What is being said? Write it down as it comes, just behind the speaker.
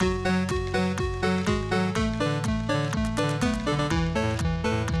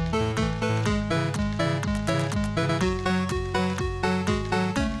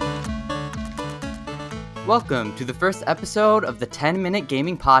Welcome to the first episode of the 10-Minute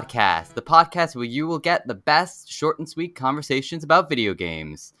Gaming Podcast, the podcast where you will get the best short and sweet conversations about video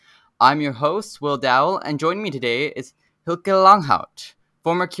games. I'm your host, Will Dowell, and joining me today is Hylke Langhout,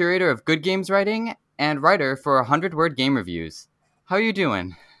 former curator of good games writing and writer for 100-word game reviews. How are you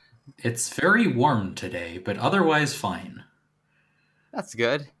doing? It's very warm today, but otherwise fine. That's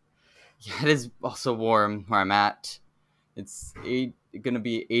good. Yeah, it is also warm where I'm at. It's going to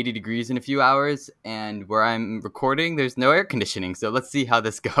be 80 degrees in a few hours, and where I'm recording, there's no air conditioning, so let's see how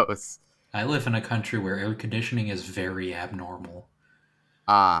this goes. I live in a country where air conditioning is very abnormal.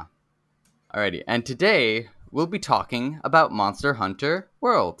 Alrighty, and today we'll be talking about Monster Hunter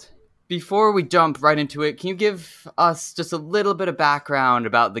World. Before we jump right into it, can you give us just a little bit of background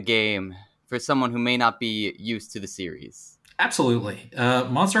about the game for someone who may not be used to the series? Absolutely.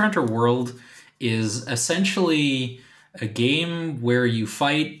 Monster Hunter World is essentially a game where you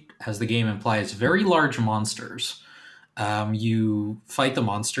fight, as the game implies, very large monsters. You fight the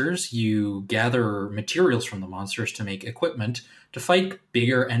monsters, you gather materials from the monsters to make equipment to fight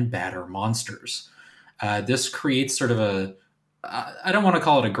bigger and badder monsters. This creates sort of I don't want to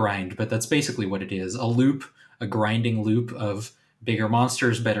call it a grind, but that's basically what it is. A loop, a grinding loop of bigger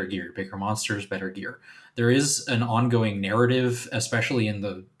monsters, better gear, bigger monsters, better gear. There is an ongoing narrative, especially in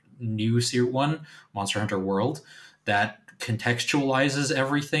the new one, Monster Hunter World, that contextualizes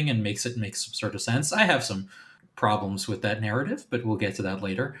everything and makes it make some sort of sense. I have some problems with that narrative, but we'll get to that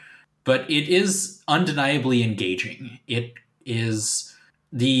later. But it is undeniably engaging. It is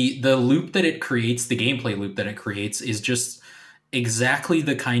the loop that it creates, the gameplay loop that it creates, is just exactly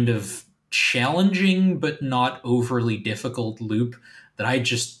the kind of challenging but not overly difficult loop that I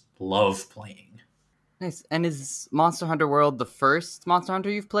just love playing. Nice. And is Monster Hunter World the first Monster Hunter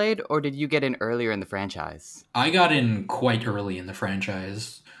you've played, or did you get in earlier in the franchise? I got in quite early in the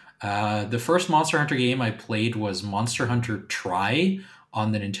franchise. The first Monster Hunter game I played was Monster Hunter Tri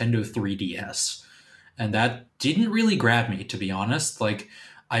on the Nintendo 3DS. And that didn't really grab me, to be honest. Like,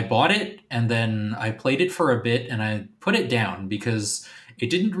 I bought it, and then I played it for a bit, and I put it down because it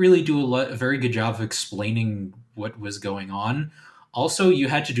didn't really do a very good job of explaining what was going on. Also, you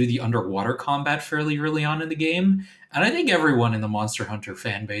had to do the underwater combat fairly early on in the game, and I think everyone in the Monster Hunter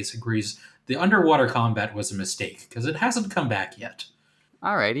fan base agrees the underwater combat was a mistake, because it hasn't come back yet.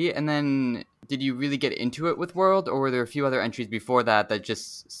 Alrighty, and then did you really get into it with World, or were there a few other entries before that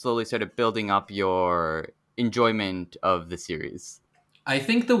just slowly started building up your enjoyment of the series? I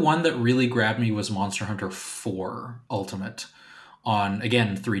think the one that really grabbed me was Monster Hunter 4 Ultimate on,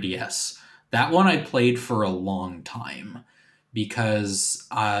 again, 3DS. That one I played for a long time because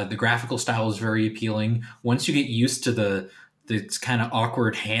the graphical style is very appealing. Once you get used to the kind of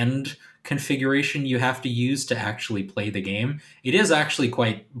awkward hand configuration you have to use to actually play the game, it is actually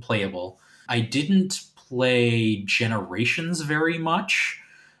quite playable. I didn't play Generations very much,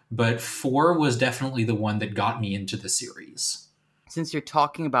 but 4 was definitely the one that got me into the series. Since you're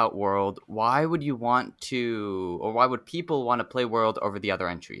talking about World, why would you want to, or why would people want to play World over the other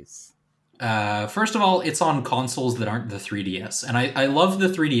entries? First of all, it's on consoles that aren't the 3DS. And I love the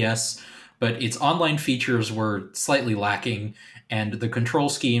 3DS, but its online features were slightly lacking, and the control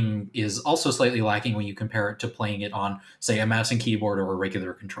scheme is also slightly lacking when you compare it to playing it on, say, a mouse and keyboard or a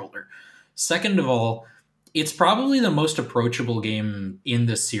regular controller. Second of all, it's probably the most approachable game in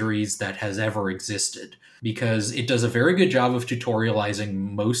the series that has ever existed, because it does a very good job of tutorializing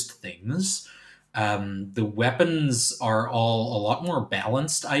most things. The weapons are all a lot more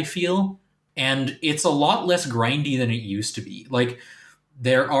balanced, I feel, and it's a lot less grindy than it used to be. Like,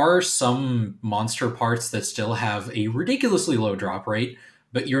 there are some monster parts that still have a ridiculously low drop rate,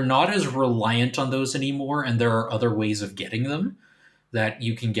 but you're not as reliant on those anymore, and there are other ways of getting them that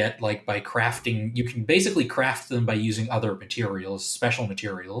you can get, like, by crafting. You can basically craft them by using other materials, special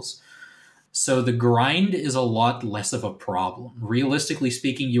materials. So the grind is a lot less of a problem. Realistically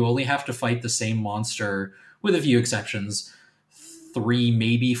speaking, you only have to fight the same monster, with a few exceptions, 3,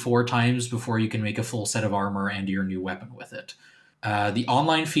 maybe 4 times before you can make a full set of armor and your new weapon with it. The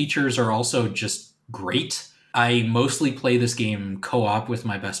online features are also just great. I mostly play this game co-op with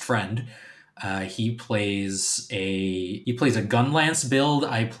my best friend. He plays a gun lance build.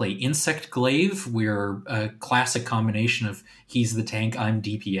 I play insect glaive. We're a classic combination of he's the tank, I'm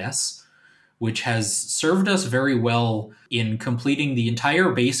DPS, which has served us very well in completing the entire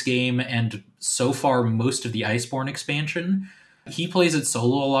base game and so far most of the Iceborne expansion. He plays it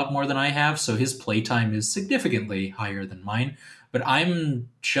solo a lot more than I have, so his playtime is significantly higher than mine, but I'm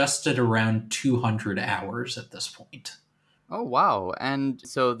just at around 200 hours at this point. Oh, wow. And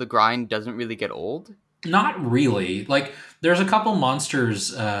so the grind doesn't really get old? Not really. Like, there's a couple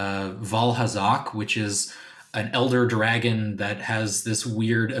monsters, Valhazak, which is an elder dragon that has this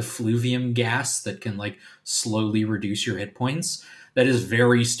weird effluvium gas that can, like, slowly reduce your hit points. That is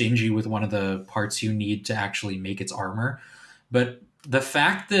very stingy with one of the parts you need to actually make its armor. But the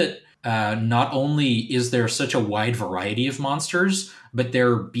fact that not only is there such a wide variety of monsters, but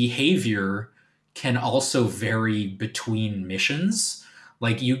their behavior can also vary between missions.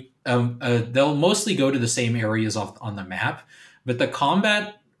 Like they'll mostly go to the same areas on the map, but the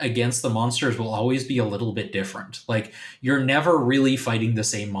combat against the monsters will always be a little bit different. Like you're never really fighting the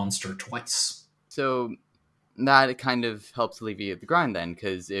same monster twice. So that kind of helps alleviate the grind then,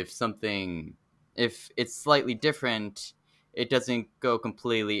 because if it's slightly different, it doesn't go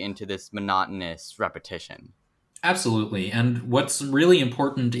completely into this monotonous repetition. Absolutely. And what's really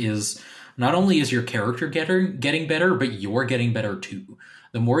important is not only is your character getting better, but you're getting better too.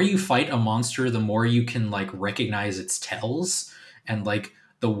 The more you fight a monster, the more you can like recognize its tells and like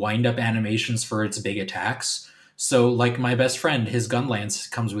the wind up animations for its big attacks. So like my best friend, his gun lance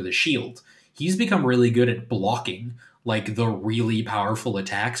comes with a shield. He's become really good at blocking like the really powerful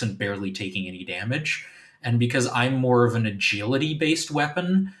attacks and barely taking any damage. And because I'm more of an agility based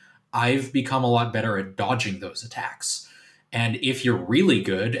weapon, I've become a lot better at dodging those attacks. And if you're really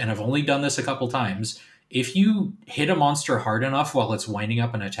good, and I've only done this a couple times, if you hit a monster hard enough while it's winding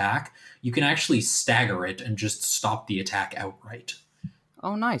up an attack, you can actually stagger it and just stop the attack outright.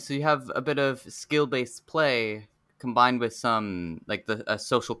 Oh, nice. So you have a bit of skill-based play combined with some like the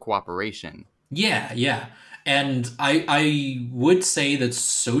social cooperation. Yeah, yeah. And I would say that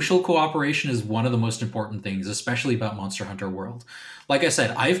social cooperation is one of the most important things, especially about Monster Hunter World. Like I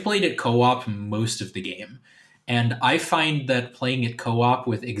said, I've played it co op most of the game. And I find that playing it co op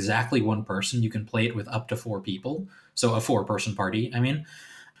with exactly one person, you can play it with up to four people. So a four-person party, I mean.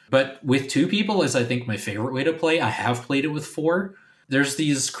 But with two people is, I think, my favorite way to play. I have played it with four. There's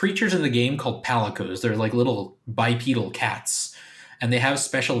these creatures in the game called palicos. They're like little bipedal cats. And they have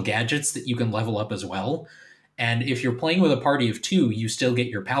special gadgets that you can level up as well. And if you're playing with a party of two, you still get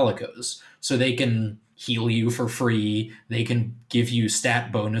your palicos. So they can heal you for free. They can give you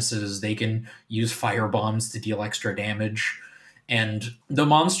stat bonuses. They can use fire bombs to deal extra damage. And the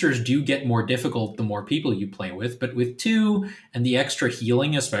monsters do get more difficult the more people you play with. But with two and the extra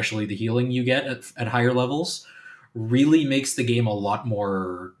healing, especially the healing you get at higher levels, really makes the game a lot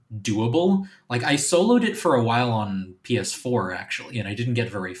more doable. Like I soloed it for a while on PS4 actually, and I didn't get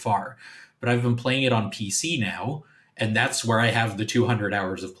very far. But I've been playing it on PC now, and that's where I have the 200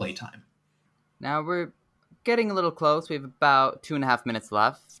 hours of playtime. Now we're getting a little close. We have about 2.5 minutes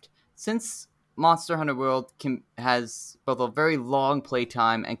left. Since Monster Hunter World has both a very long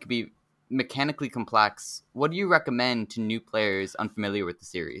playtime and can be mechanically complex, what do you recommend to new players unfamiliar with the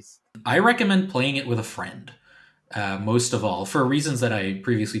series? I recommend playing it with a friend, most of all, for reasons that I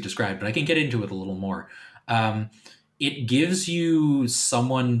previously described, but I can get into it a little more. It gives you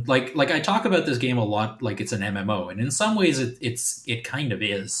someone like I talk about this game a lot like it's an MMO, and in some ways it kind of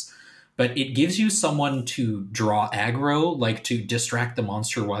is, but it gives you someone to draw aggro, like to distract the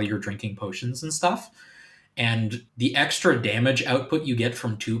monster while you're drinking potions and stuff. And the extra damage output you get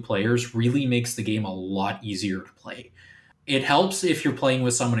from two players really makes the game a lot easier to play. It helps if you're playing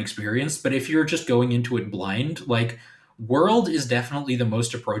with someone experienced, but if you're just going into it blind, like World is definitely the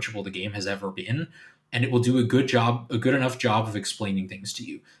most approachable the game has ever been, and it will do a good enough job of explaining things to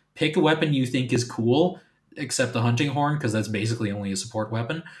you. Pick a weapon you think is cool, except the hunting horn, because that's basically only a support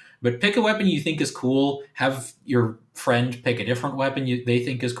weapon. But pick a weapon you think is cool, have your friend pick a different weapon they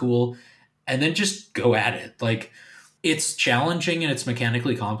think is cool, and then just go at it. Like, it's challenging and it's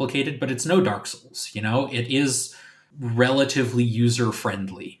mechanically complicated, but it's no Dark Souls, you know? It is relatively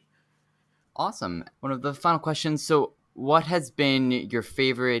user-friendly. Awesome. One of the final questions. So, what has been your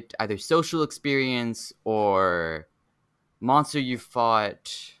favorite either social experience or monster you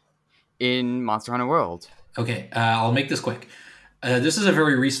fought in Monster Hunter World? Okay, I'll make this quick. This is a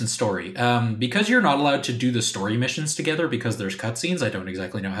very recent story. Because you're not allowed to do the story missions together because there's cutscenes, I don't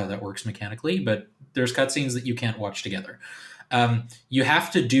exactly know how that works mechanically, but there's cutscenes that you can't watch together. You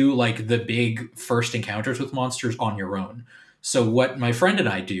have to do like the big first encounters with monsters on your own. So what my friend and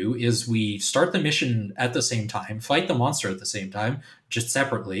I do is we start the mission at the same time, fight the monster at the same time, just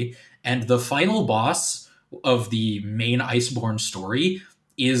separately, and the final boss of the main Iceborne story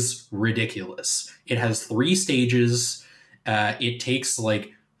is ridiculous. It has 3 stages. It takes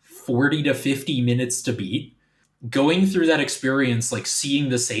like 40 to 50 minutes to beat. Going through that experience, like seeing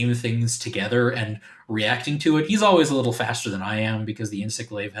the same things together and reacting to it, he's always a little faster than I am because the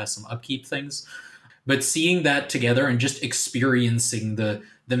Insect has some upkeep things. But seeing that together and just experiencing the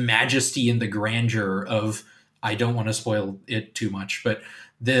the majesty and the grandeur of, I don't want to spoil it too much, but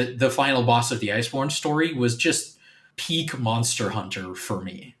the final boss of the Iceborne story was just peak Monster Hunter for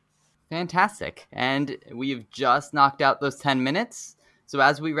me. Fantastic. And we've just knocked out those 10 minutes. So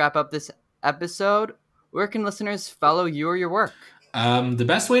as we wrap up this episode, where can listeners follow you or your work? The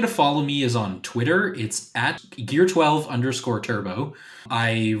best way to follow me is on Twitter. It's at Gear12_Turbo.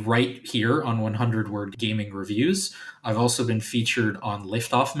 I write here on 100 Word Gaming Reviews. I've also been featured on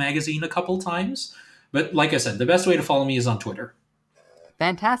Liftoff magazine a couple times. But like I said, the best way to follow me is on Twitter.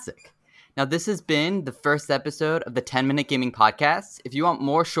 Fantastic. Now, this has been the first episode of the 10-Minute Gaming Podcast. If you want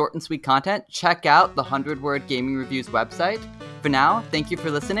more short and sweet content, check out the 100 Word Gaming Reviews website. For now, thank you for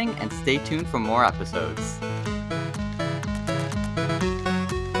listening and stay tuned for more episodes.